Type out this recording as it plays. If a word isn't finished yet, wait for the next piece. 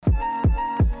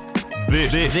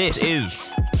This is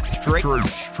straight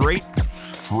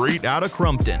out of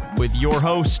Crumpton with your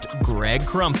host, Greg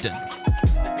Crumpton.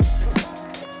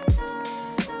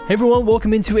 Hey everyone,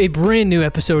 welcome into a brand new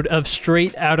episode of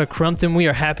Straight Outta Crumpton. We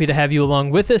are happy to have you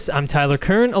along with us. I'm Tyler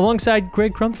Kern alongside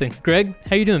Greg Crumpton. Greg,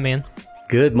 how you doing, man?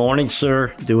 Good morning,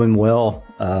 sir. Doing well.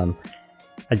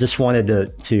 I just wanted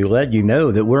to let you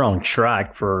know that we're on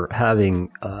track for having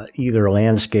either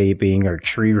landscaping or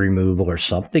tree removal or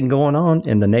something going on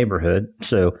in the neighborhood.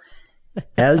 So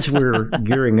as we're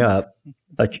gearing up,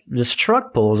 this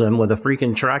truck pulls in with a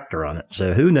freaking tractor on it.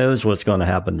 So who knows what's going to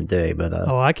happen today? But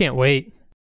I can't wait.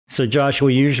 So Josh,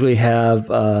 we usually have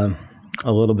a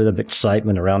little bit of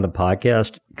excitement around the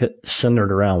podcast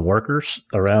centered around workers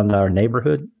around our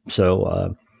neighborhood.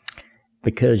 So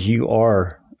because you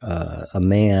are a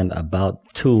man about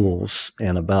tools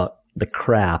and about the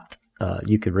craft,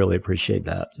 you could really appreciate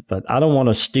that. But I don't want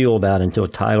to steal that until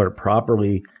Tyler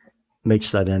properly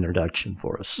makes that introduction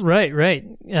for us. Right.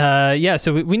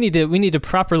 So we need to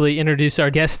properly introduce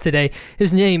our guest today.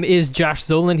 His name is Josh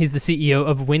Zolan. He's the CEO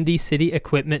of Windy City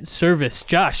Equipment Service.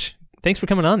 Josh, thanks for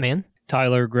coming on, man.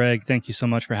 Tyler, Greg, thank you so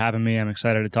much for having me. I'm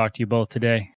excited to talk to you both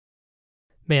today.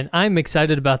 Man, I'm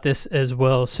excited about this as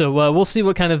well. So we'll see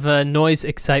what kind of noise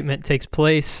excitement takes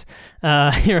place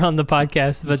here on the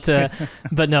podcast.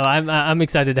 But no, I'm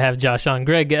excited to have Josh on.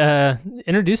 Greg,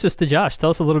 introduce us to Josh.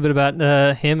 Tell us a little bit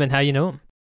about him and how you know him.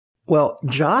 Well,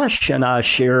 Josh and I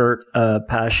share a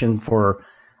passion for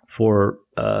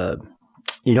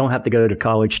you don't have to go to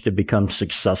college to become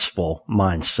successful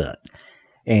mindset.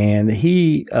 And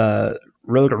he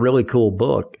wrote a really cool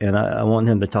book, and I want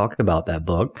him to talk about that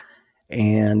book.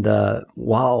 And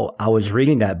while I was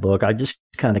reading that book, I just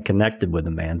kind of connected with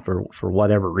the man for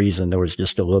whatever reason. There was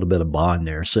just a little bit of bond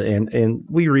there. So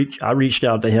I reached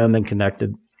out to him and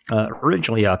connected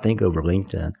originally, I think, over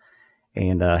LinkedIn,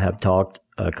 and have talked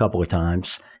a couple of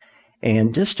times.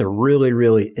 And just a really,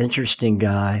 really interesting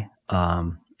guy.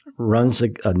 Runs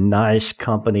a nice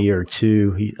company or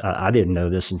two. I didn't know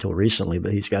this until recently,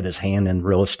 but he's got his hand in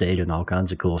real estate and all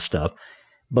kinds of cool stuff.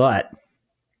 But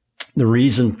the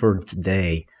reason for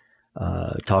today,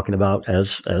 talking about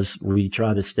as we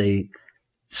try to stay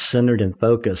centered and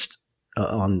focused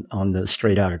on the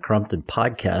Straight Outta Crumpton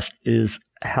podcast, is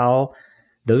how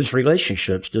those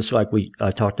relationships, just like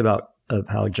I talked about of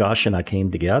how Josh and I came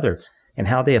together, and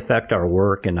how they affect our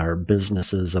work and our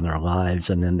businesses and our lives,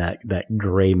 and then that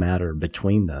gray matter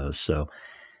between those. So,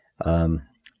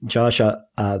 Josh,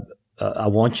 I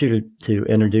want you to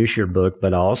introduce your book,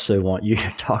 but I also want you to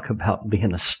talk about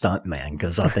being a stunt man,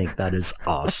 because I think that is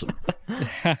awesome.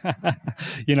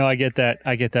 I get that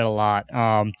a lot.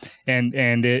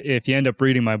 And if you end up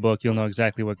reading my book, you'll know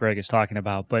exactly what Greg is talking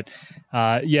about. But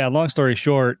long story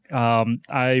short,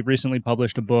 I recently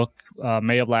published a book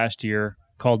May of last year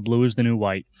called Blue is the New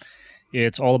White.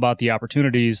 It's all about the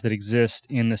opportunities that exist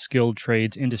in the skilled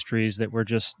trades industries that were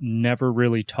just never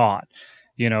really taught.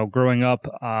 Growing up,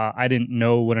 I didn't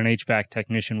know what an HVAC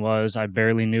technician was. I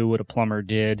barely knew what a plumber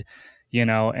did,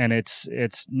 and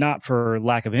it's not for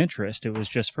lack of interest. It was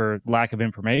just for lack of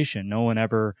information. No one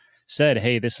ever said,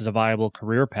 hey, this is a viable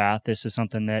career path. This is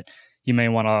something that you may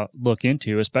want to look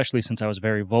into, especially since I was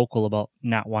very vocal about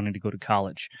not wanting to go to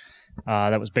college.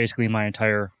 That was basically my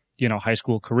entire, high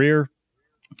school career.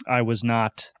 I was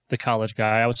not the college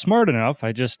guy. I was smart enough.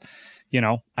 I just,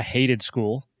 I hated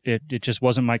school. It just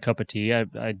wasn't my cup of tea.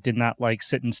 I did not like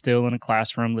sitting still in a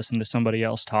classroom, listening to somebody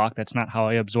else talk. That's not how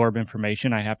I absorb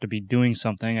information. I have to be doing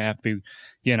something. I have to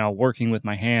be, working with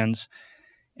my hands.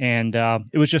 And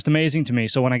it was just amazing to me.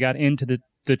 So when I got into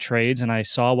the trades and I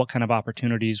saw what kind of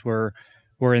opportunities were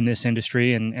in this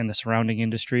industry and the surrounding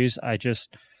industries, I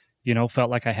just,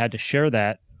 felt like I had to share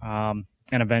that. And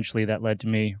eventually that led to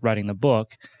me writing the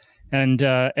book. And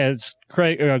as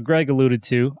Greg alluded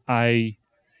to, I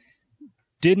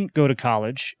didn't go to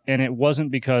college, and it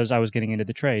wasn't because I was getting into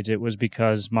the trades. It was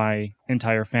because my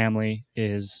entire family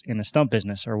is in the stunt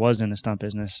business, or was in the stunt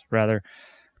business, rather.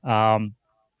 And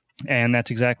that's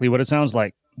exactly what it sounds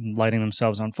like. Lighting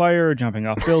themselves on fire, jumping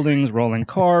off buildings, rolling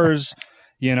cars,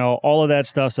 all of that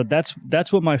stuff. So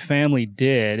that's what my family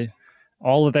did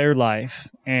all of their life,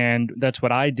 and that's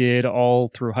what I did all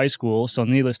through high school. So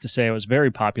needless to say, I was very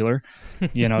popular,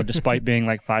 despite being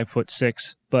like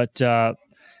 5'6". But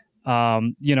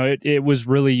it was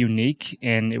really unique,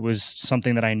 and it was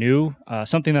something that I knew,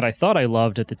 something that I thought I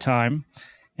loved at the time.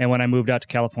 And when I moved out to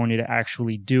California to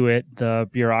actually do it, the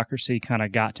bureaucracy kind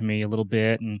of got to me a little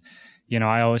bit. And,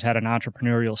 I always had an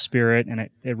entrepreneurial spirit, and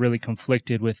it really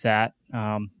conflicted with that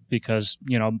because,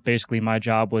 basically my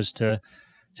job was to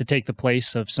to take the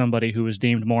place of somebody who was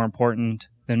deemed more important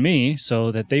than me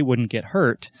so that they wouldn't get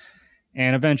hurt.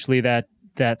 And eventually that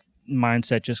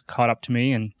mindset just caught up to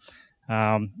me. And,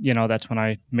 that's when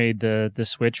I made the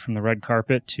switch from the red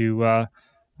carpet to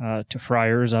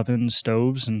fryers, ovens,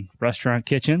 stoves, and restaurant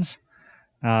kitchens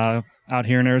out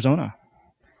here in Arizona.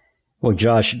 Well,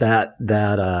 Josh, that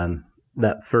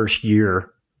first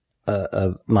year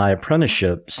of my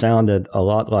apprenticeship sounded a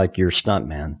lot like your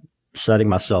stuntman, setting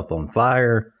myself on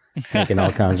fire, making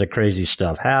all kinds of crazy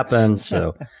stuff happen.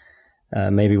 So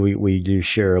maybe we do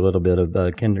share a little bit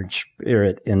of kindred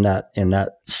spirit in that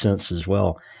sense as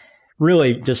well.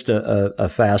 Really, just a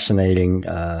fascinating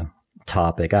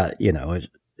topic.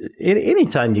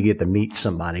 Anytime you get to meet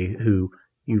somebody who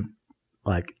you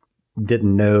like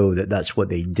didn't know that's what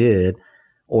they did,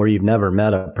 or you've never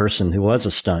met a person who was a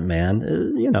stuntman,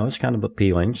 it's kind of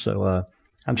appealing. So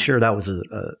I'm sure that was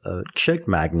a chick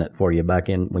magnet for you back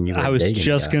in when you were I was dating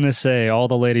just going to say, all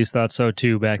the ladies thought so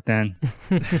too back then.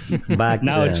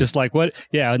 Now it's just like, what?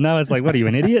 Yeah, now it's like, what, are you,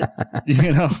 an idiot?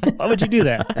 Why would you do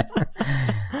that?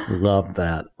 Love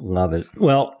that. Love it.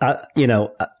 Well,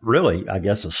 really, I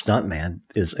guess a stuntman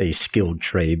is a skilled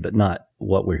trade, but not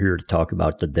what we're here to talk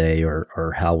about today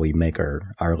or how we make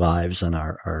our lives and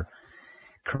our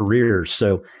careers.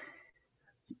 So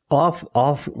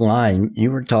offline,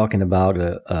 you were talking about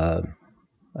a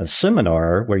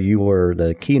seminar where you were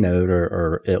the keynote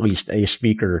or at least a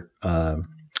speaker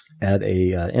at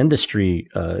a industry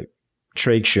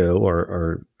trade show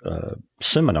or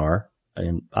seminar.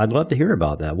 And I'd love to hear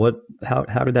about that.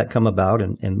 How did that come about,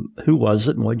 and who was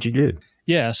it, and what did you do?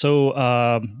 Yeah, so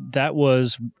that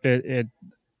was it.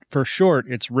 For short,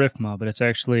 it's RFMA, but it's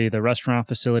actually the Restaurant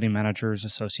Facility Managers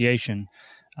Association.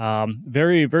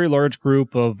 Very, very large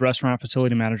group of restaurant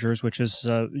facility managers, which is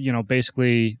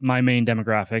basically my main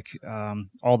demographic.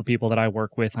 All the people that I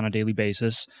work with on a daily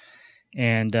basis,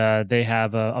 and they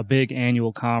have a big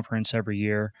annual conference every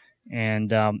year.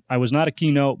 And I was not a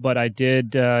keynote, but I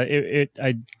did.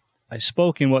 I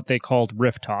spoke in what they called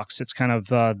RIF Talks. It's kind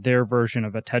of their version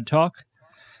of a TED Talk,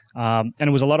 and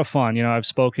it was a lot of fun. I've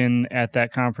spoken at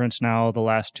that conference now the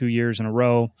last 2 years in a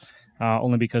row,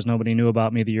 only because nobody knew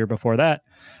about me the year before that.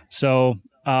 So,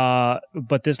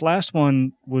 but this last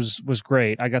one was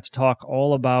great. I got to talk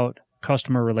all about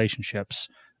customer relationships,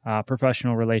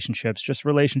 professional relationships, just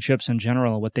relationships in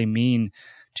general, what they mean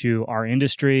to our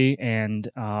industry and,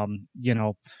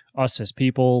 us as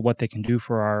people, what they can do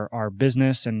for our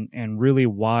business and really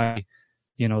why,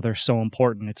 they're so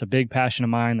important. It's a big passion of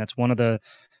mine. That's one of the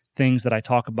things that I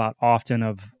talk about often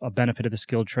of a benefit of the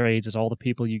skilled trades is all the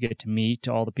people you get to meet,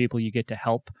 all the people you get to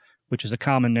help, which is a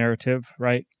common narrative,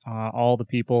 right? All the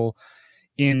people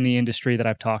in the industry that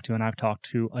I've talked to, and I've talked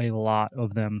to a lot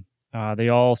of them, they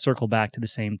all circle back to the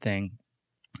same thing.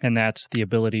 And that's the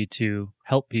ability to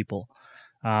help people.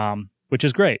 Which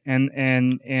is great. And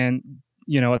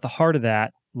at the heart of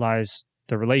that lies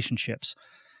the relationships.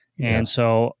 Yeah. And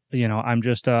so, I'm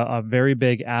just a very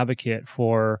big advocate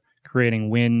for creating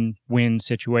win-win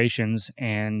situations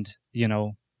and,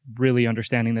 really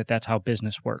understanding that that's how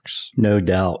business works. No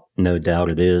doubt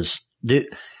it is. Do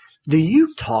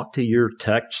you talk to your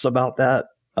techs about that?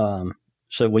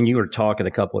 So when you were talking,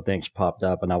 a couple of things popped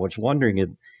up, and I was wondering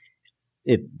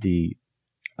if the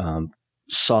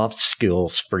soft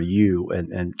skills for you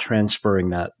and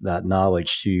transferring that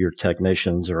knowledge to your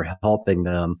technicians or helping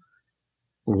them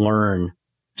learn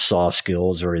soft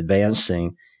skills or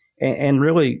advancing and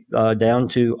really down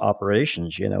to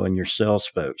operations, and your sales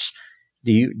folks.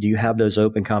 Do you have those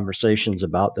open conversations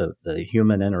about the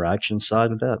human interaction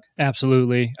side of that?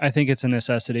 Absolutely. I think it's a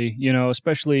necessity,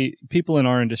 especially people in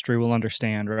our industry will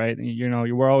understand, right?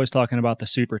 We're always talking about the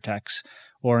super techs.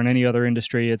 Or in any other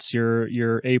industry, it's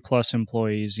your A+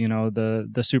 employees, the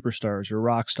superstars, your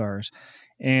rock stars.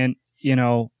 And,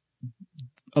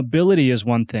 ability is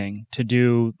one thing to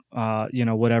do,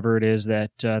 whatever it is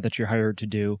that you're hired to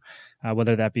do,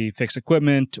 whether that be fix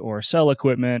equipment or sell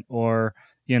equipment or,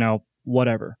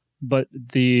 whatever. But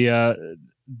the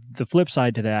flip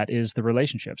side to that is the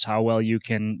relationships, how well you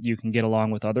can get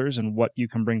along with others and what you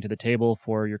can bring to the table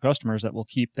for your customers that will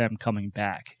keep them coming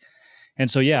back. And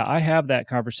so, yeah, I have that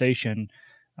conversation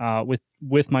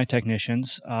with my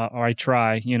technicians, or I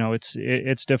try.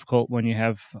 It's difficult when you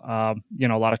have a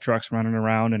lot of trucks running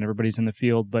around and everybody's in the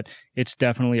field, but it's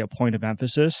definitely a point of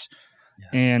emphasis.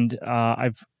 Yeah. And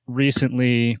I've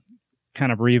recently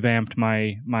kind of revamped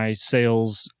my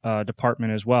sales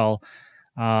department as well,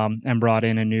 and brought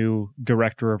in a new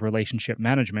director of relationship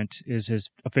management is his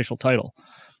official title,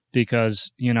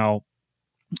 because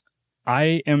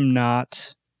I am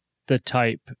not the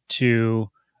type to.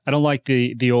 I don't like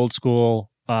the old school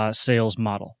sales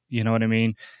model. You know what I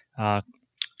mean?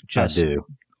 Just I do.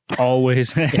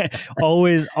 Always,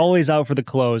 always out for the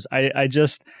close. I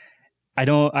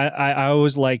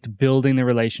always liked building the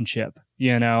relationship,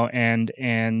 and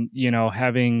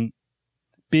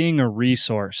being a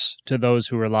resource to those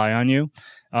who rely on you,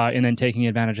 and then taking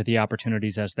advantage of the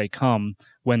opportunities as they come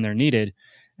when they're needed.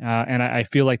 And I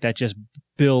feel like that just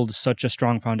builds such a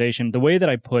strong foundation. The way that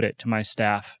I put it to my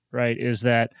staff, right, is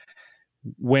that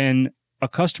when a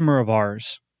customer of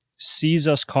ours sees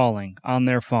us calling on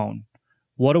their phone,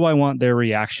 what do I want their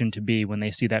reaction to be when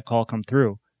they see that call come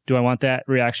through? Do I want that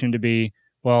reaction to be,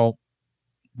 well,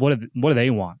 what do they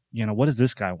want? What does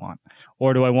this guy want?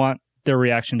 Or do I want their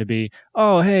reaction to be,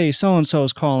 oh, hey, so-and-so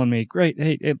is calling me. Great.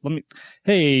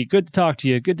 Hey, good to talk to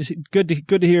you. Good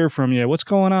to hear from you. What's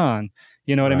going on?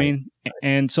 You know what I mean?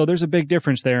 And so there's a big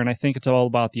difference there. And I think it's all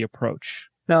about the approach.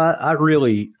 No, I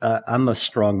really, I'm a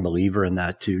strong believer in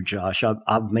that too, Josh.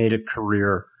 I've made a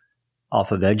career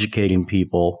off of educating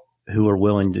people who are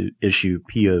willing to issue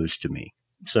POs to me.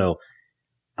 So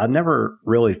I never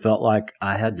really felt like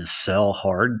I had to sell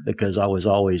hard because I was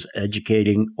always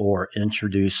educating or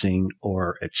introducing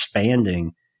or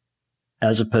expanding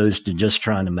as opposed to just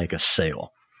trying to make a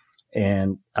sale.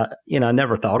 And, I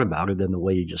never thought about it in the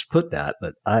way you just put that,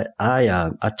 but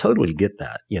I totally get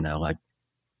that,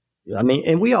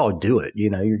 and we all do it.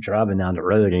 You're driving down the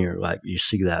road and you're like, you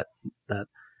see that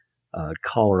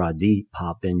caller ID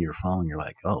pop in your phone. You're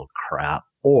like, oh crap.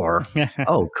 Or,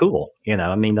 oh, cool.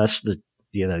 That's the,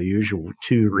 usual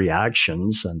two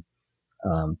reactions. And,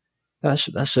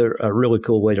 that's a really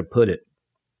cool way to put it.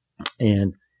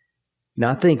 And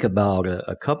now I think about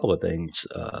a couple of things,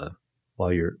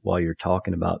 while you're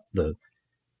talking about the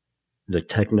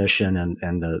technician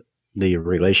and the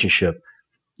relationship,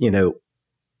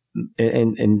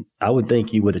 and I would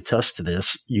think you would attest to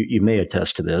this. You may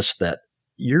attest to this, that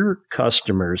your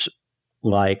customers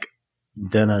like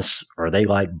Dennis, or they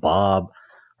like Bob,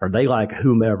 or they like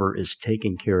whomever is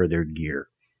taking care of their gear.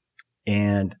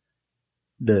 And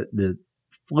the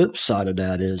flip side of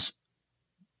that is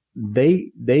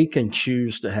they can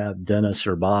choose to have Dennis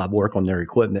or Bob work on their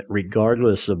equipment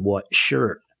regardless of what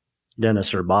shirt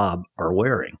Dennis or Bob are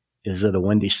wearing. Is it a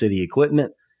Windy City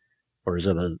Equipment or is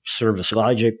it a Service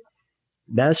Logic?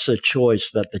 That's a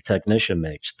choice that the technician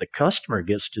makes. The customer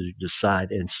gets to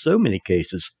decide in so many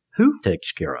cases who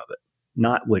takes care of it,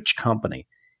 not which company.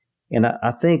 And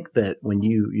I think that when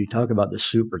you talk about the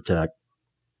super tech,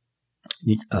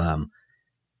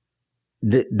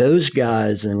 those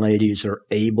guys and ladies are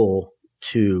able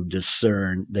to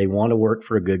discern they want to work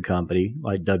for a good company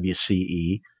like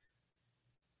WCE,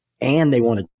 and they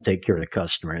want to take care of the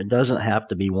customer. It doesn't have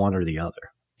to be one or the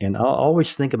other. And I'll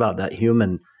always think about that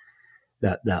human,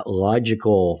 that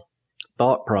logical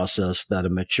thought process that a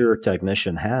mature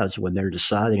technician has when they're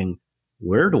deciding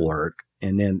where to work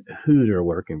and then who they're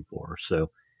working for. So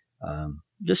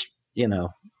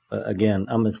again,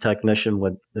 I'm a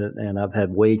technician and I've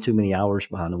had way too many hours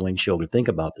behind the windshield to think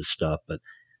about this stuff, but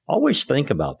always think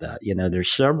about that.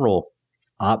 There's several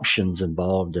options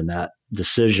involved in that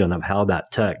decision of how that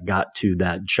tech got to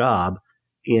that job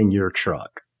in your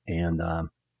truck. And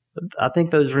I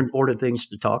think those are important things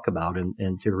to talk about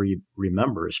and to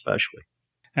remember, especially.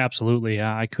 Absolutely.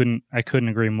 Yeah, I couldn't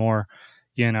agree more.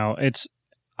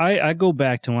 I go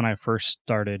back to when I first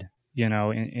started,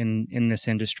 in this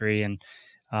industry, and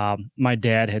my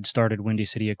dad had started Windy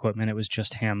City Equipment. It was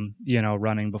just him,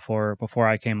 running before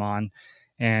I came on.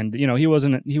 And, he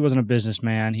wasn't a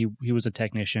businessman. He was a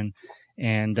technician.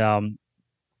 And, I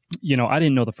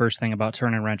didn't know the first thing about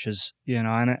turning wrenches,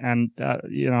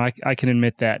 I can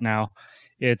admit that now.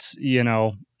 It's,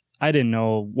 I didn't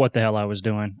know what the hell I was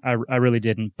doing. I really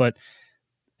didn't. But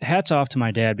hats off to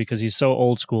my dad because he's so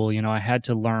old school. I had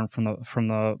to learn from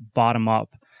the bottom up.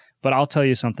 But I'll tell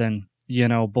you something,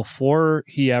 before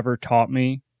he ever taught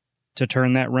me to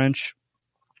turn that wrench,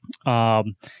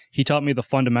 he taught me the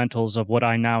fundamentals of what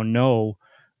I now know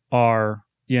are,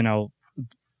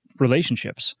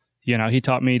 relationships. He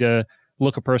taught me to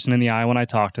look a person in the eye when I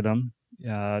talk to them,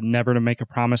 never to make a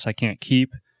promise I can't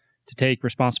keep, to take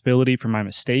responsibility for my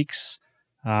mistakes,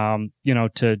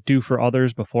 to do for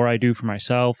others before I do for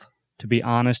myself, to be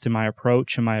honest in my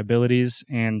approach and my abilities,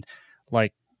 and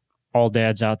like all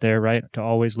dads out there, right, to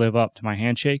always live up to my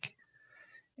handshake.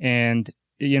 And,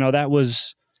 that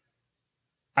was,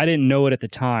 I didn't know it at the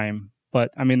time,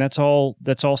 but I mean, that's all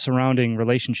surrounding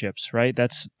relationships, right?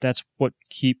 That's what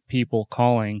keep people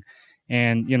calling.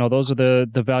 And, those are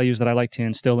the values that I like to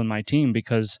instill in my team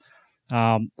because,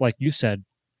 like you said,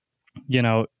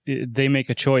 they make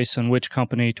a choice on which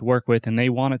company to work with and they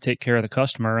want to take care of the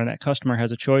customer, and that customer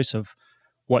has a choice of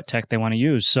what tech they want to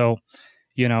use. So,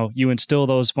 you instill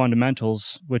those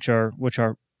fundamentals, which are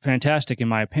fantastic in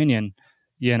my opinion.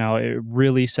 It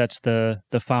really sets the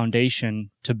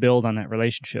foundation to build on that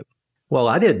relationship. Well,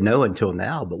 I didn't know until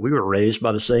now, but we were raised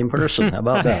by the same person. How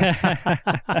about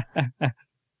that?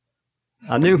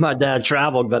 I knew my dad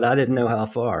traveled, but I didn't know how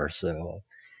far. So,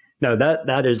 no,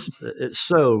 it's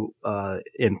so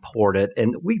important,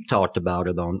 and we've talked about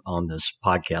it on this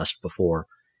podcast before.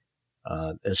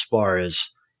 As far as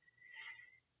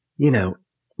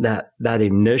that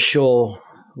initial,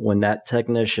 when that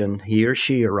technician, he or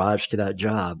she arrives to that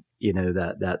job,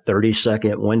 that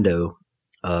 30-second window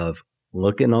of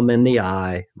looking them in the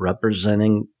eye,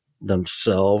 representing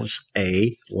themselves,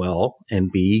 A, well,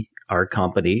 and B, our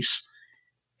companies.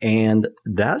 And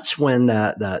that's when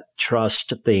that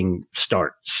trust thing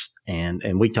starts.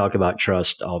 And we talk about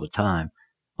trust all the time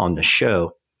on the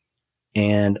show.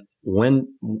 And when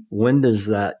does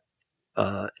that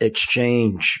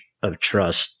exchange of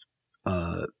trust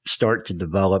start to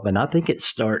develop? And I think it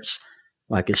starts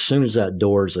like as soon as that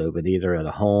door is open, either at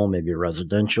a home, maybe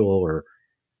residential, or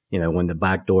when the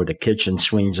back door of the kitchen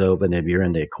swings open, if you're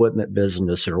in the equipment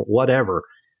business or whatever.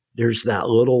 There's that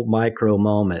little micro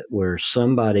moment where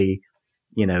somebody,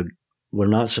 we're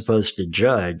not supposed to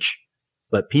judge,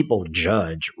 but people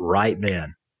judge right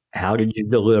then. How did you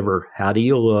deliver? How do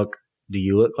you look? Do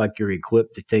you look like you're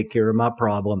equipped to take care of my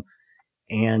problem?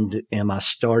 And am I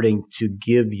starting to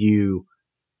give you,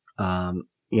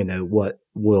 what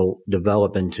will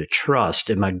develop into trust?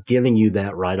 Am I giving you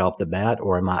that right off the bat,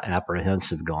 or am I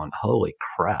apprehensive going, holy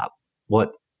crap,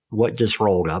 what just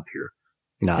rolled up here?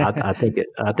 No, I think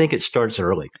it starts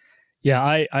early. Yeah,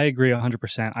 I agree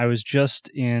 100%. I was just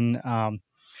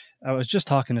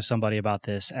talking to somebody about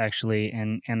this actually,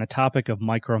 and the topic of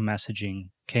micromessaging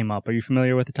came up. Are you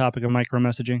familiar with the topic of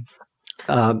micromessaging?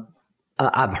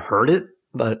 I've heard it,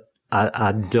 but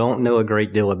I don't know a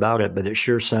great deal about it, but it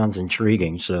sure sounds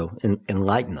intriguing. So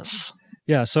enlighten us.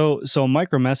 Yeah, so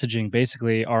micromessaging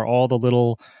basically are all the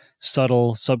little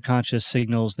subtle subconscious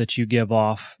signals that you give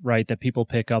off, right, that people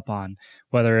pick up on,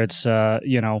 whether it's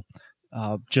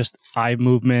just eye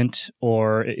movement,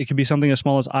 or it could be something as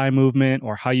small as eye movement,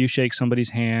 or how you shake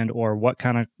somebody's hand, or what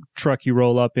kind of truck you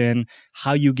roll up in,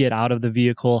 how you get out of the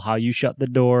vehicle, how you shut the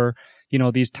door.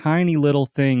 These tiny little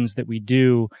things that we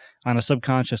do on a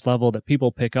subconscious level that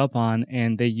people pick up on,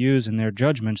 and they use in their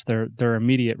judgments, their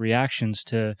immediate reactions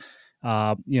to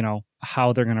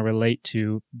how they're going to relate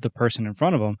to the person in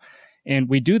front of them. And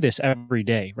we do this every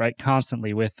day, right?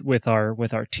 Constantly with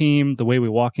our team, the way we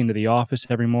walk into the office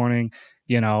every morning,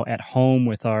 at home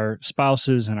with our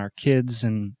spouses and our kids,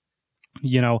 and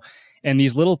and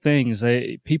these little things,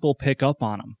 people pick up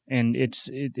on them, and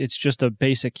it's just a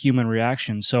basic human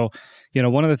reaction. So,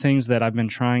 one of the things that I've been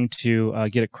trying to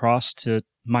get across to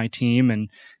my team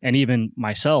and even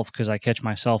myself, because I catch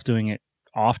myself doing it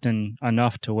often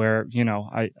enough to where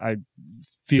I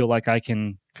feel like I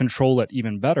can control it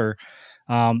even better,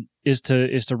 is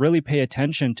to really pay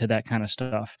attention to that kind of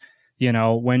stuff.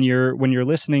 When you're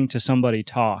listening to somebody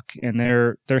talk and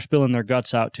they're spilling their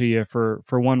guts out to you for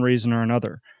one reason or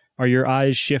another, are your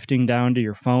eyes shifting down to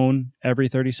your phone every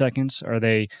 30 seconds?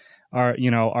 Are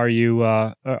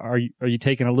you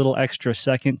taking a little extra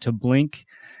second to blink?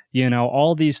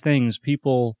 All these things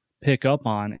people pick up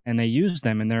on, and they use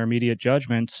them in their immediate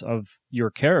judgments of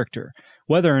your character.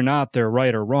 Whether or not they're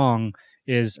right or wrong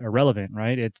is irrelevant,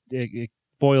 right? It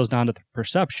boils down to the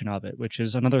perception of it, which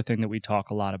is another thing that we talk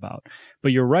a lot about.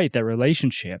 But you're right, that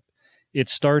relationship, it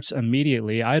starts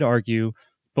immediately, I'd argue,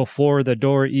 before the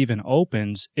door even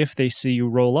opens, if they see you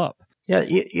roll up. Yeah,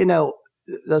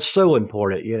 that's so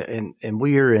important. Yeah, and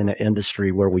we are in an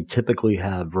industry where we typically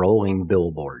have rolling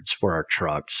billboards for our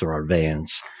trucks or our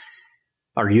vans,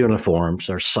 our uniforms,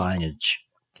 our signage.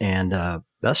 And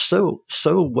that's so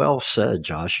well said,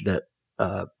 Josh, that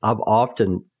I've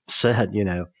often said,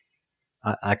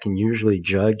 I can usually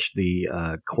judge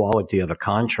the quality of a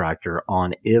contractor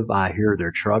on if I hear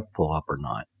their truck pull up or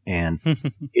not. And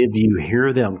if you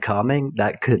hear them coming,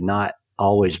 that could not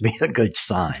always be a good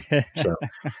sign. So,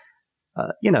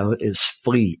 it's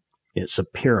fleet, it's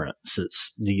appearance,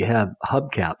 it's, do you have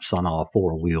hubcaps on all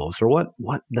four wheels, or what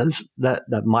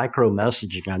that micro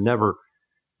messaging, I never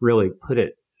really put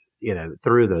it,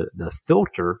 through the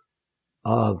filter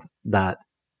of that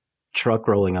truck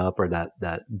rolling up or that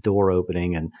door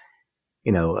opening. And,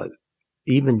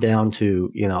 even down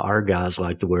to, our guys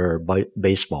like to wear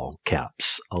baseball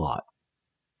caps a lot.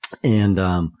 And,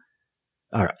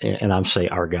 and I'm saying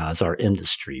our guys, our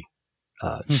industry,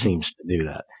 seems to do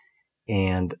that.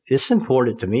 And it's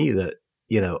important to me that,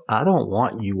 I don't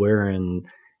want you wearing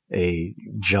a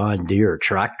John Deere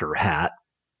tractor hat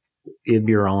if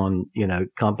you're on,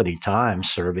 company time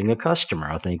serving a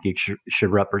customer. I think you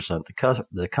should represent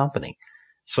the company.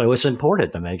 So it's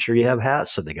important to make sure you have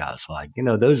hats that the guys like.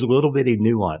 Those little bitty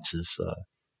nuances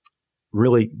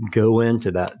really go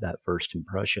into that first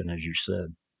impression, as you said.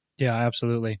 Yeah,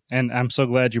 absolutely. And I'm so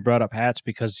glad you brought up hats,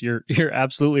 because you're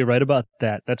absolutely right about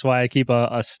that. That's why I keep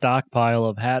a stockpile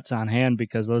of hats on hand,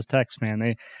 because those techs,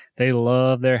 man, they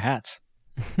love their hats.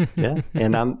 Yeah.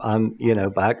 And I'm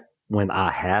back when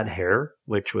I had hair,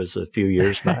 which was a few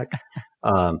years back,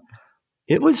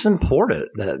 it was important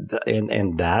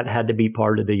and that had to be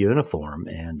part of the uniform.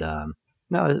 And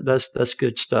no, that's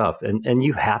good stuff. And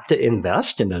you have to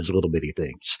invest in those little bitty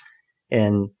things.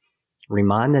 And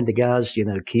reminding the guys,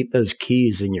 keep those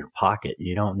keys in your pocket.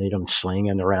 You don't need them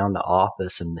slinging around the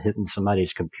office and hitting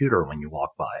somebody's computer when you walk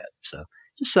by it. So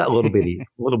just that little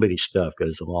bitty stuff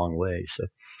goes a long way. So,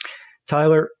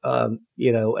 Tyler, as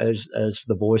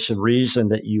the voice of reason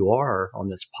that you are on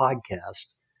this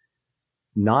podcast,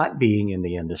 not being in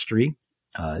the industry,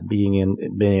 being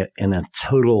in a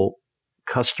total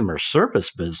customer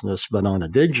service business, but on a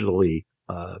digitally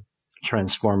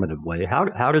transformative way.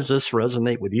 How does this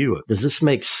resonate with you? Does this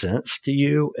make sense to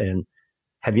you? And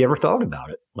have you ever thought about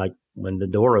it? Like when the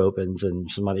door opens and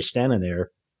somebody's standing there,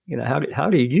 how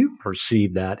do you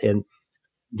perceive that? And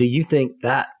do you think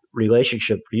that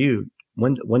relationship for you,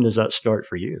 when does that start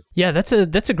for you? Yeah, that's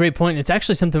a great point. It's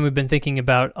actually something we've been thinking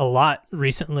about a lot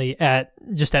recently at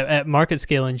Market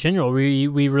Scale in general. We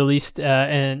released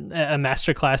a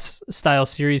masterclass style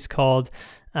series called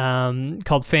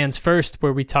Fans First,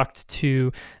 where we talked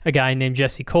to a guy named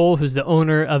Jesse Cole, who's the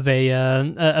owner of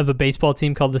a baseball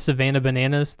team called the Savannah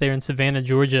Bananas. They're in Savannah,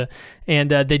 Georgia, and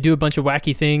they do a bunch of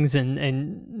wacky things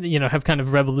and have kind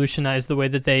of revolutionized the way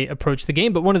that they approach the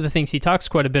game. But one of the things he talks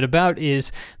quite a bit about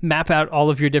is map out all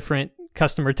of your different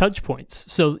customer touch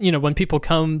points. So, when people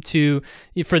come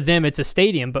for them, it's a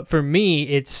stadium, but for me,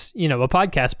 it's, a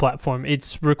podcast platform.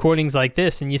 It's recordings like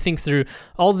this. And you think through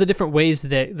all the different ways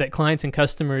that clients and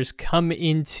customers come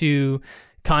into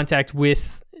contact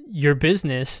with your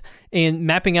business and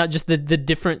mapping out just the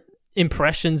different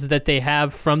impressions that they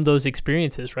have from those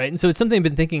experiences, right? And so it's something I've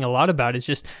been thinking a lot about, is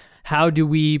just how do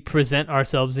we present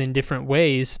ourselves in different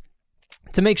ways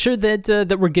to make sure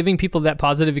that we're giving people that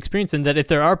positive experience, and that if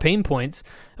there are pain points,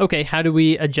 okay, how do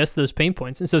we adjust those pain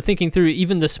points? And so thinking through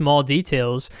even the small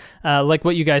details, like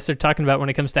what you guys are talking about when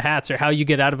it comes to hats, or how you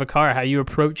get out of a car, how you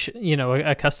approach,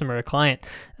 a customer, a client,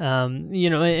 and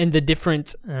the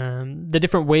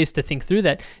different ways to think through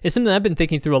that is something I've been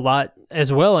thinking through a lot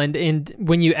as well. And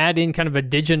when you add in kind of a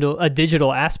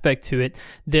digital aspect to it,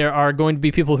 there are going to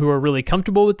be people who are really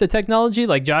comfortable with the technology.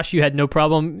 Like Josh, you had no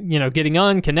problem, getting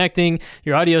on, connecting.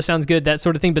 Your audio sounds good, that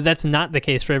sort of thing, but that's not the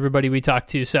case for everybody we talk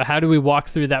to. So how do we walk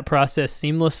through that process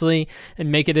seamlessly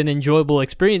and make it an enjoyable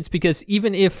experience? Because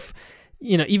even if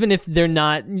they're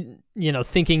not,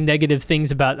 thinking negative things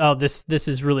about, oh, this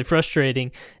is really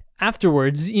frustrating,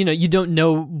 afterwards, you don't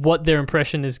know what their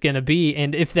impression is going to be.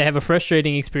 And if they have a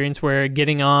frustrating experience where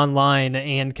getting online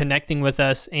and connecting with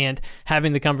us and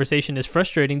having the conversation is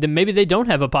frustrating, then maybe they don't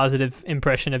have a positive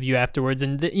impression of you afterwards.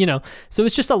 And, so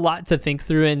it's just a lot to think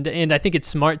through. And I think it's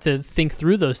smart to think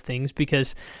through those things,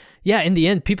 because in the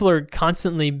end, people are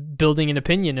constantly building an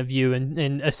opinion of you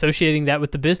and associating that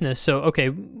with the business. So, okay,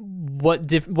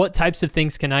 what types of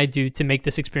things can I do to make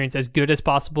this experience as good as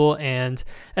possible and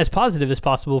as positive as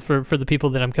possible for the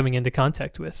people that I'm coming into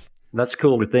contact with? That's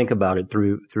cool to think about it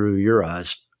through your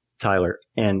eyes, Tyler.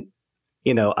 And,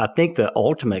 I think the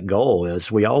ultimate goal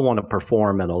is we all want to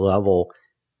perform at a level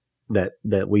that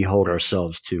we hold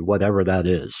ourselves to, whatever that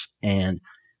is. And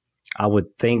I would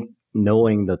think,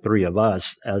 knowing the three of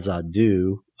us as I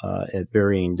do at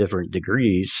varying different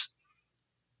degrees,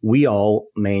 we all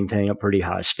maintain a pretty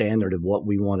high standard of what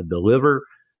we want to deliver,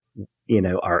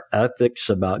 our ethics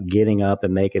about getting up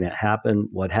and making it happen,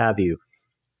 what have you.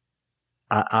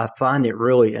 I find it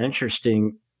really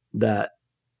interesting that,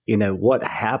 what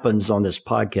happens on this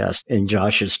podcast and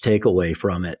Josh's takeaway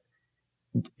from it,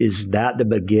 is that the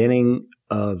beginning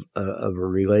of a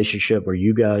relationship where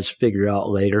you guys figure out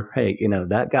later, hey,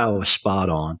 that guy was spot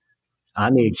on. I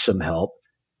need some help.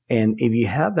 And if you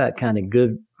have that kind of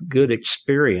good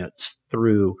experience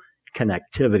through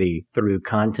connectivity, through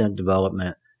content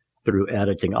development, through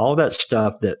editing, all that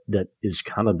stuff that is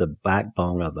kind of the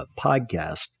backbone of a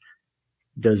podcast,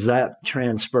 does that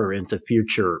transfer into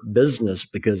future business?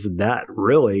 Because that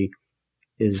really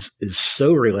is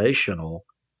so relational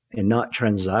and not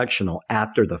transactional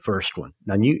after the first one.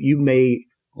 Now, you may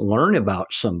learn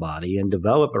about somebody and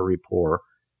develop a rapport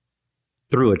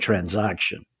through a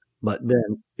transaction. but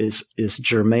then is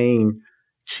germane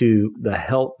to the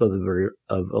health of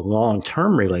a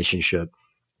long-term relationship.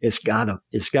 It's got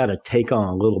to take on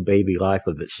a little baby life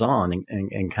of its own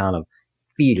and kind of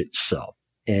feed itself.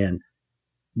 And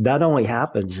that only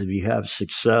happens if you have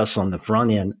success on the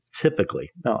front end. Typically,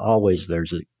 now always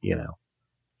there's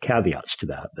caveats to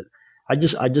that, but I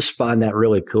just find that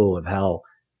really cool of how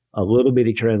a little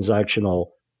bitty transactional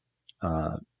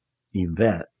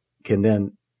event can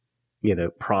then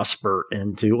prosper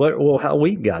into how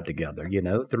we got together,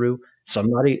 through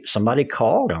somebody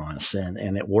called on us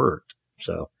and it worked.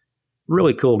 So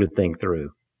really cool to think through.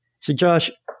 So Josh,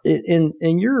 in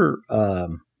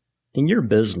your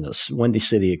business, Windy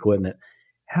City Equipment,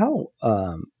 how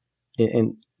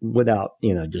and without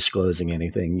disclosing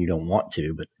anything you don't want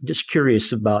to, but just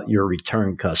curious about your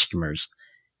return customers.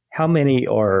 How many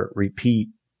are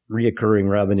reoccurring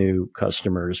revenue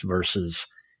customers versus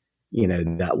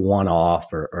that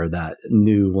one-off or that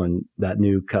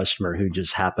new customer who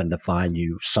just happened to find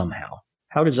you somehow?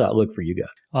 How does that look for you guys?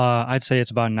 I'd say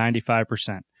it's about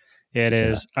 95%. It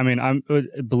is. Yeah. I mean,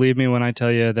 believe me when I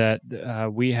tell you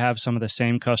that we have some of the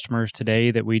same customers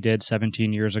today that we did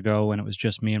 17 years ago when it was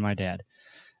just me and my dad.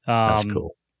 That's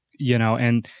cool.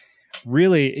 And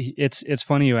really, it's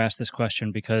funny you asked this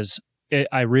question because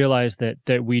I realize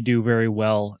that we do very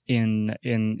well in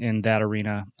that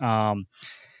arena.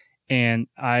 And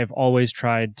I've always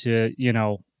tried to,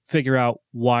 figure out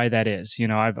why that is.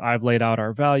 I've laid out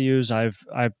our values. I've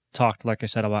talked, like I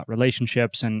said, about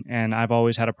relationships, and I've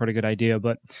always had a pretty good idea.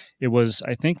 But it was,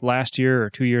 I think, last year or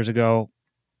 2 years ago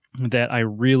that I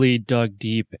really dug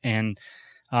deep and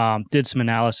did some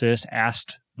analysis,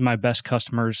 asked my best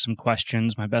customers some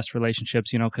questions, my best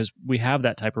relationships, because we have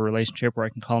that type of relationship where I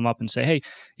can call them up and say, hey,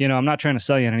 I'm not trying to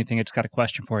sell you anything. I just got a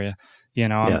question for you.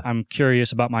 I'm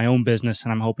curious about my own business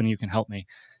and I'm hoping you can help me,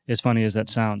 as funny as that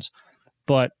sounds.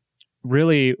 But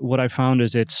really what I found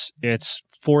is it's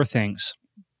four things.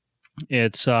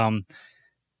 It's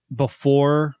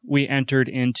before we entered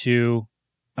into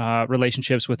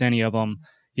relationships with any of them,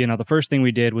 the first thing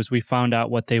we did was we found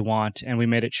out what they want and we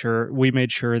made sure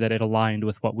that it aligned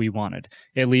with what we wanted,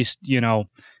 at least,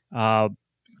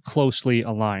 closely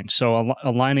aligned. So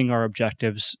aligning our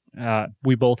objectives,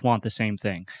 we both want the same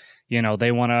thing.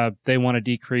 They want to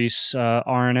decrease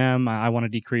R&M. I want to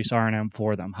decrease R&M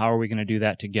for them. How are we going to do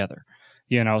that together?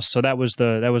 So that was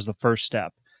the first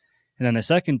step. And then the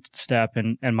second step,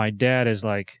 and my dad is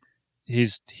like,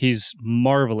 he's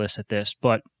marvelous at this,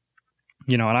 but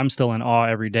and I'm still in awe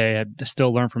every day. I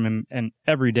still learn from him and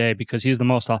every day because he's the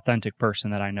most authentic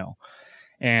person that I know.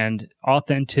 And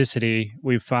authenticity,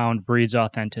 we've found, breeds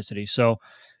authenticity. So,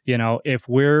 if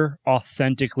we're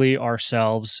authentically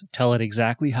ourselves, tell it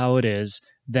exactly how it is,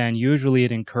 then usually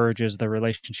it encourages the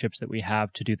relationships that we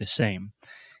have to do the same.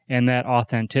 And that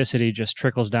authenticity just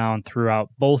trickles down throughout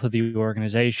both of the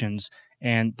organizations,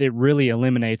 and it really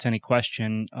eliminates any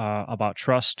question about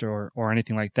trust or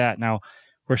anything like that. Now,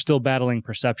 we're still battling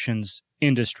perceptions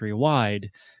industry-wide,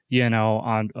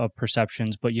 on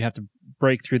perceptions, but you have to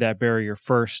break through that barrier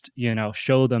first,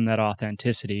 show them that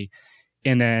authenticity,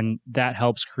 and then that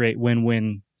helps create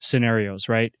win-win scenarios,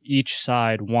 right? Each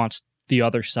side wants the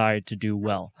other side to do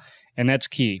well, and that's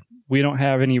key. We don't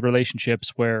have any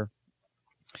relationships where,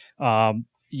 our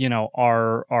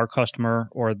customer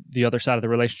or the other side of the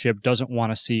relationship doesn't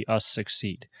want to see us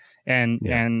succeed,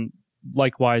 and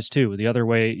likewise too, the other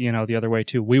way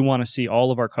too. We want to see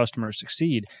all of our customers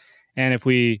succeed. And if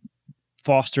we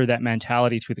foster that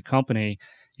mentality through the company,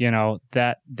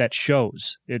 that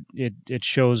shows. It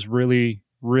shows really,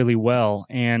 really well.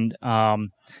 And,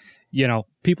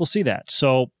 people see that.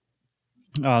 So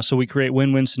we create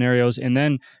win-win scenarios. And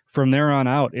then from there on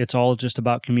out, it's all just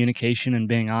about communication and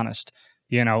being honest.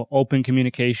 Open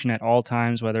communication at all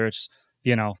times, whether it's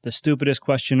the stupidest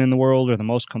question in the world or the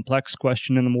most complex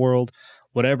question in the world,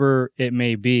 whatever it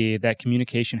may be, that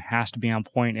communication has to be on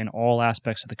point in all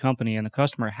aspects of the company. And the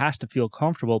customer has to feel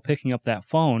comfortable picking up that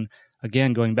phone,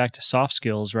 again, going back to soft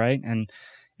skills, right? And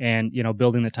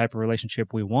building the type of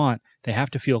relationship we want. They have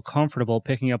to feel comfortable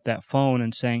picking up that phone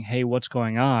and saying, hey, what's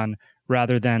going on?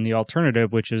 Rather than the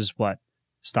alternative, which is what?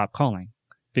 Stop calling.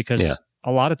 Because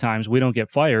a lot of times we don't get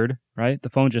fired, right? The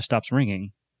phone just stops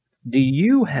ringing. Do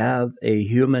you have a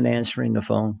human answering the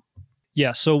phone?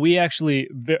 Yeah, so we actually,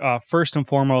 first and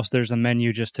foremost, there's a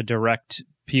menu just to direct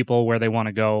people where they want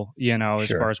to go, as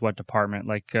far as what department,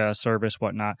 like service,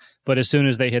 whatnot. But as soon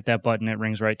as they hit that button, it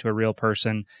rings right to a real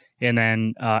person. And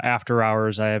then after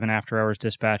hours, I have an after hours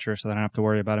dispatcher, so I don't have to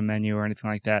worry about a menu or anything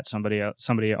like that.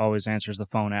 Somebody always answers the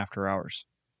phone after hours.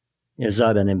 Is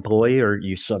that an employee or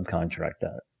you subcontract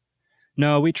that?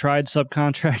 No, we tried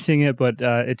subcontracting it, but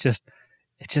it just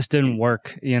didn't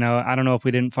work. You know, I don't know if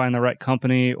we didn't find the right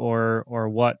company or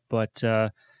what, but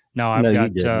no, I've got. You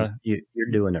didn't.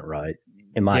 You're doing it right.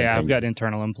 In my opinion. I've got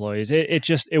internal employees.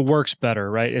 It works better,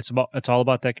 right? It's all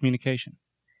about that communication.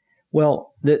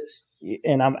 Well,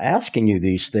 and I'm asking you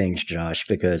these things, Josh,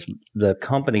 because the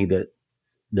company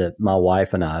that my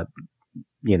wife and I,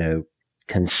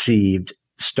 conceived,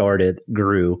 started,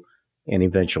 grew, and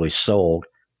eventually sold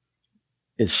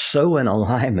is so in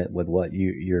alignment with what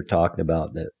you're talking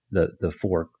about, the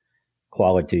four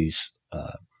qualities,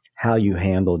 how you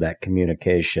handle that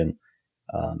communication.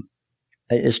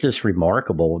 It's just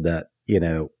remarkable that,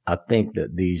 I think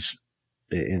that these,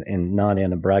 and not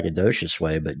in a braggadocious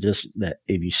way, but just that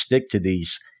if you stick to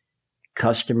these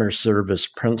customer service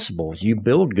principles, you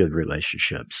build good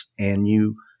relationships and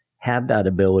you have that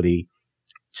ability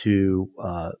to,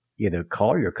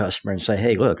 call your customer and say,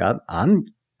 hey, look,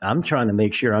 I'm trying to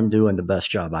make sure I'm doing the best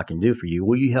job I can do for you.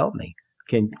 Will you help me?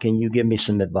 Can you give me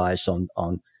some advice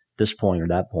on this point or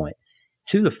that point?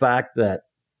 To the fact that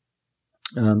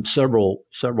several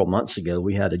months ago,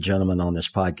 we had a gentleman on this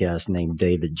podcast named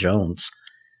David Jones,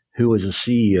 who was a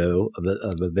CEO of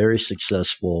a very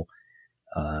successful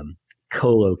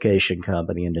co-location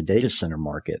company in the data center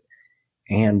market.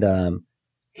 And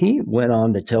he went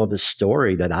on to tell this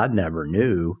story that I never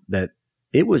knew, that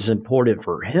it was important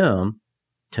for him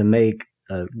to make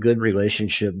a good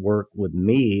relationship work with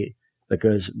me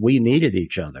because we needed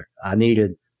each other. I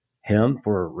needed him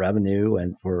for revenue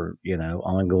and for,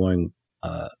 ongoing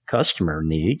customer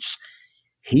needs.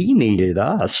 He needed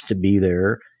us to be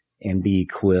there and be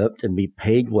equipped and be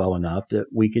paid well enough that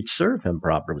we could serve him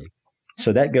properly.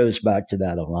 So that goes back to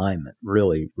that alignment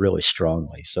really, really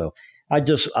strongly. So I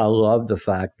love the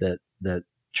fact that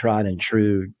tried and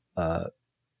true,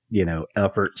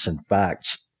 efforts and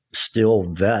facts still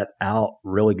vet out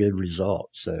really good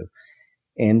results. So,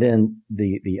 and then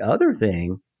the other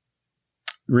thing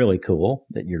really cool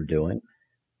that you're doing,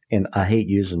 and I hate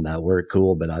using that word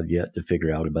cool, but I've yet to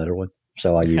figure out a better one,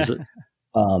 so I use it,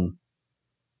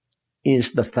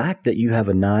 is the fact that you have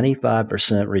a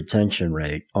 95% retention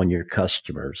rate on your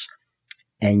customers.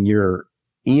 And you're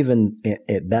even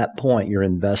at that point, you're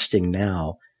investing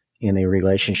now in a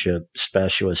relationship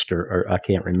specialist, or I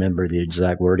can't remember the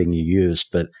exact wording you used,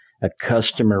 but a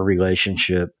customer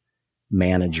relationship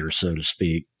manager, so to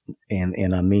speak.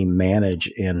 And I mean manage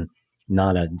in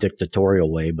not a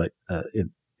dictatorial way, but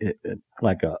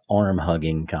like a arm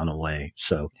hugging kind of way.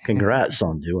 So congrats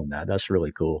on doing that. That's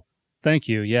really cool. Thank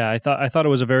you. Yeah, I thought it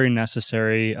was a very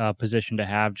necessary position to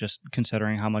have, just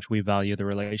considering how much we value the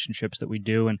relationships that we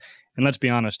do. And let's be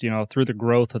honest, through the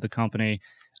growth of the company,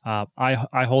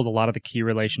 I hold a lot of the key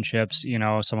relationships.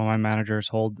 Some of my managers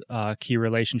hold key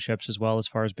relationships as well, as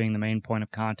far as being the main point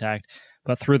of contact.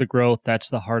 But through the growth, that's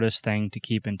the hardest thing to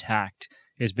keep intact,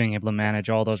 is being able to manage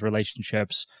all those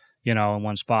relationships, in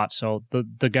one spot. So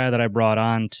the guy that I brought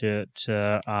on to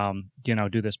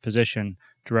do this position,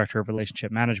 Director of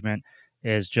Relationship Management,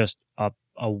 is just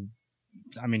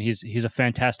he's a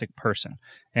fantastic person.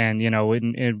 And,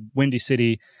 in Windy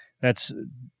City, that's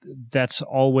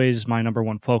always my number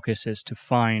one focus, is to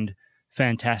find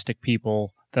fantastic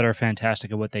people that are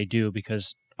fantastic at what they do,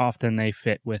 because often they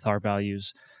fit with our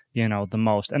values, the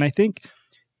most. And I think,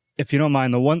 if you don't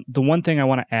mind, the one thing I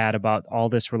want to add about all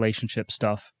this relationship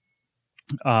stuff,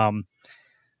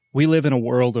 we live in a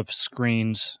world of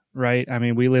screens, right? I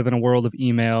mean, we live in a world of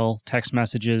email, text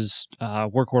messages,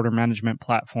 work order management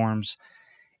platforms.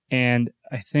 And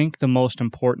I think the most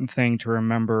important thing to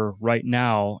remember right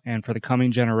now, and for the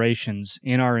coming generations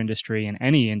in our industry, in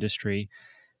any industry,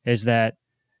 is that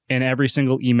in every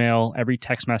single email, every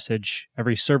text message,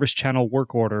 every service channel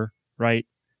work order, right,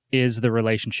 is the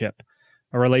relationship.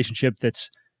 A relationship that's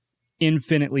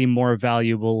infinitely more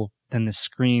valuable than the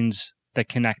screens that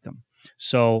connect them.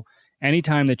 So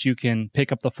anytime that you can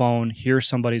pick up the phone, hear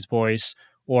somebody's voice,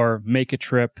 or make a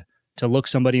trip to look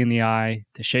somebody in the eye,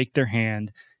 to shake their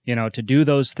hand, to do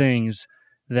those things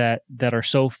that are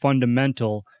so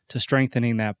fundamental to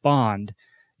strengthening that bond,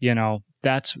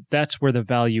 that's where the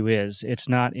value is. It's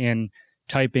not in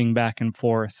typing back and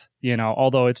forth,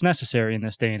 although it's necessary in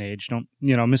this day and age. Don't,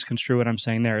 misconstrue what I'm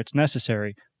saying there. It's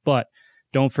necessary, but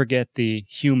don't forget the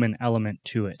human element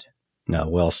to it. No,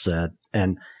 well said.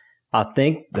 And I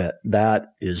think that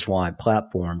is why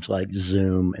platforms like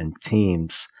Zoom and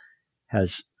Teams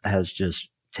has just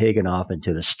taken off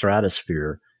into the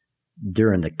stratosphere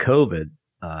during the COVID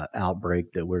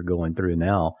outbreak that we're going through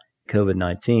now,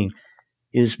 COVID-19,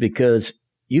 is because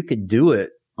you could do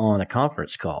it on a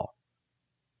conference call.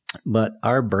 But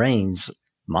our brains,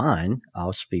 mine,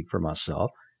 I'll speak for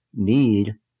myself,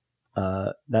 need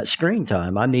that screen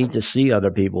time. I need to see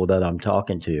other people that I'm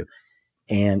talking to.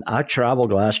 And I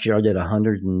traveled last year. I did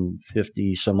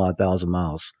 150 some odd thousand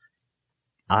miles.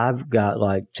 I've got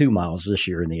like 2 miles this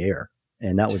year in the air,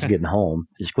 and that was getting home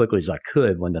as quickly as I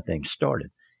could when the thing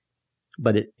started.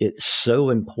 But it's so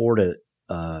important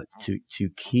to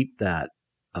keep that.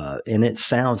 And it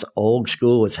sounds old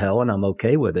school as hell, and I'm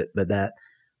okay with it. But that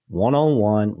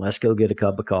one-on-one, let's go get a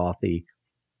cup of coffee,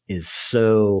 is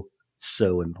so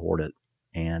important.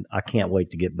 And I can't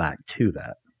wait to get back to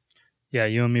that. Yeah,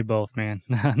 you and me both, man.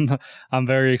 I'm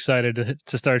very excited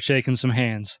to start shaking some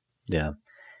hands. Yeah.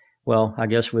 Well, I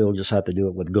guess we'll just have to do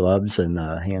it with gloves and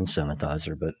hand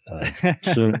sanitizer, but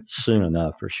soon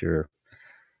enough for sure.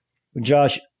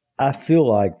 Josh, I feel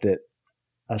like that.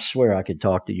 I swear I could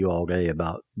talk to you all day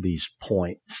about these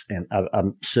points, and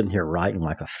I'm sitting here writing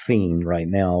like a fiend right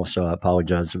now, so I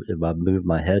apologize if I move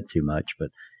my head too much. But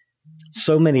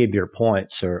so many of your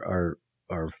points are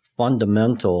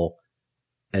fundamental,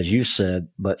 as you said,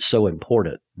 but so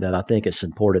important that I think it's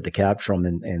important to capture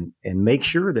them and make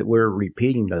sure that we're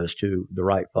repeating those to the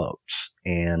right folks.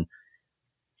 And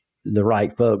the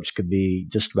right folks could be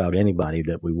just about anybody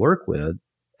that we work with,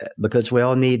 because we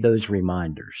all need those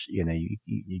reminders. You know,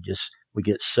 we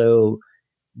get so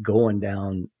going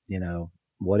down,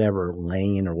 whatever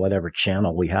lane or whatever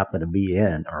channel we happen to be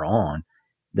in or on,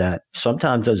 that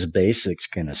sometimes those basics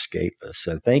can escape us.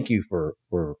 So thank you for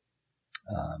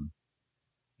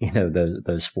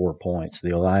those 4 points: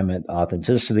 the alignment,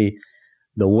 authenticity,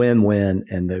 the win-win,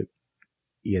 and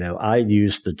I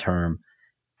use the term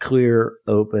clear,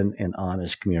 open, and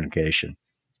honest communication.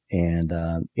 And,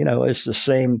 it's the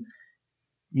same.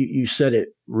 You said it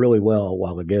really well a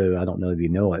while ago. I don't know if you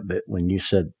know it, but when you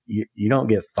said you don't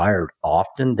get fired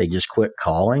often, they just quit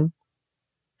calling.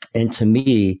 And to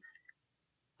me,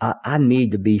 I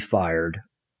need to be fired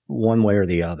one way or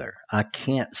the other. I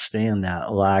can't stand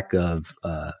that lack of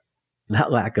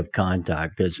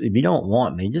contact, because if you don't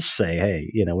want me, just say, hey,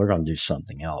 we're going to do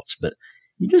something else. But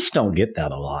you just don't get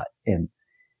that a lot. And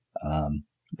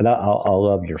but I'll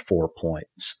love your 4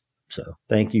 points. So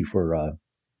thank you for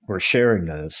sharing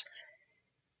those.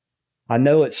 I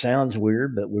know it sounds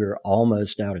weird, but we're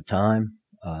almost out of time.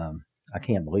 I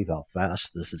can't believe how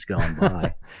fast this has gone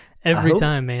by. Every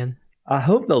time, man. I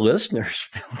hope the listeners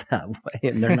feel that way,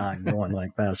 and they're not going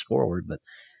like fast forward. But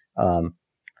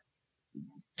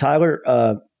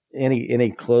Tyler,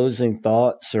 any closing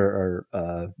thoughts or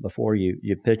before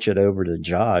you pitch it over to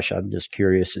Josh? I'm just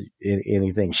curious,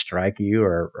 anything strike you,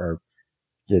 or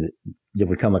did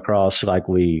we come across like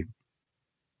we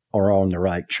are on the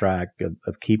right track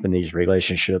of keeping these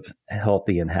relationships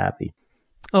healthy and happy?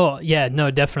 Oh, yeah,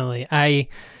 no, definitely. I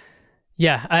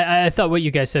thought what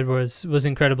you guys said was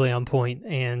incredibly on point.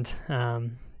 And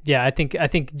I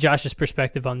think Josh's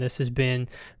perspective on this has been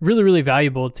really, really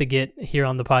valuable to get here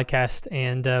on the podcast,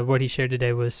 and what he shared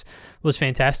today was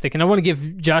fantastic. And I want to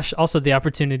give Josh also the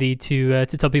opportunity to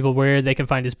tell people where they can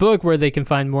find his book, where they can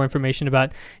find more information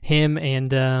about him,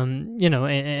 and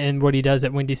and what he does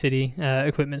at Windy City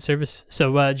Equipment Service.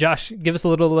 So, Josh, give us a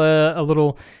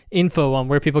little info on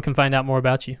where people can find out more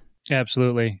about you.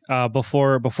 Absolutely.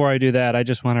 Before I do that, I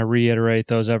just want to reiterate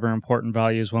those ever important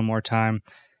values one more time.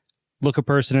 Look a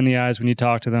person in the eyes when you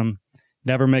talk to them.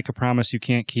 Never make a promise you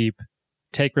can't keep.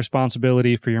 Take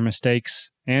responsibility for your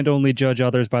mistakes, and only judge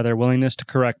others by their willingness to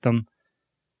correct them.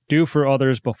 Do for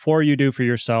others before you do for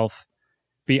yourself.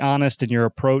 Be honest in your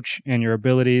approach and your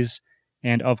abilities.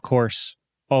 And of course,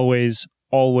 always,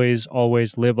 always,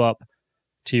 always live up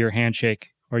to your handshake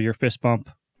or your fist bump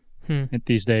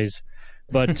these days.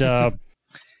 But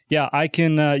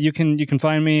you can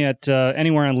find me at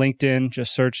anywhere on LinkedIn.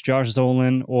 Just search Josh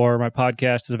Zolan, or my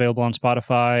podcast is available on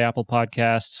Spotify, Apple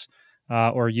Podcasts,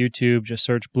 or YouTube. Just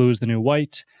search Blue is the New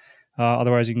White.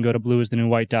 Otherwise, you can go to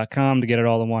blueisthenewwhite.com to get it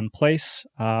all in one place.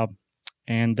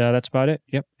 And that's about it.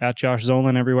 Yep, at Josh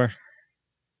Zolan everywhere.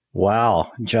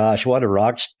 Wow, Josh, what a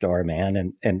rock star,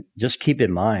 man. And just keep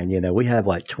in mind, we have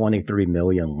like 23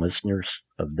 million listeners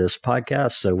of this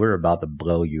podcast, so we're about to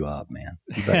blow you up, man.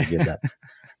 You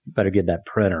better get that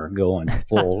printer going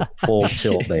full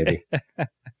tilt, baby.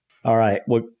 All right.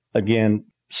 Well, again,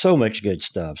 so much good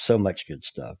stuff.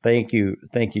 Thank you,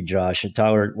 Josh. And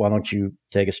Tyler, why don't you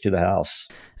take us to the house?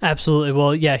 Absolutely.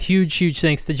 Well, yeah, huge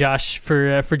thanks to Josh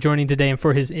for joining today and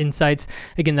for his insights.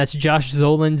 Again, that's Josh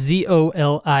Zolan,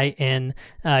 Zolin.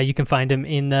 You can find him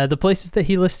in the places that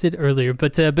he listed earlier.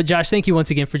 But Josh, thank you once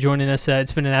again for joining us.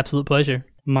 It's been an absolute pleasure.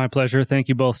 My pleasure. Thank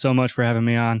you both so much for having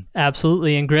me on.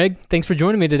 Absolutely. And Greg, thanks for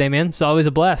joining me today, man. It's always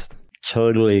a blast.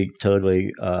 Totally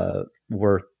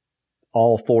worth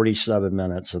all 47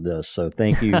 minutes of this. So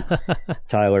thank you,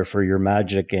 Tyler, for your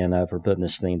magic and for putting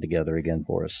this thing together again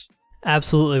for us.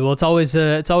 Absolutely. Well, it's always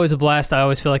a blast. I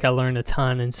always feel like I learned a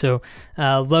ton, and so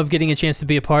love getting a chance to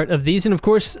be a part of these. And of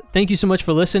course, thank you so much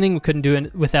for listening. We couldn't do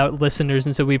it without listeners,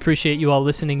 and so we appreciate you all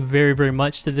listening very, very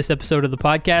much to this episode of the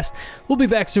podcast. We'll be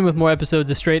back soon with more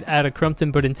episodes of Straight Outta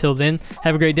Crumpton, but until then,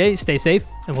 have a great day, stay safe,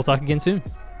 and we'll talk again soon.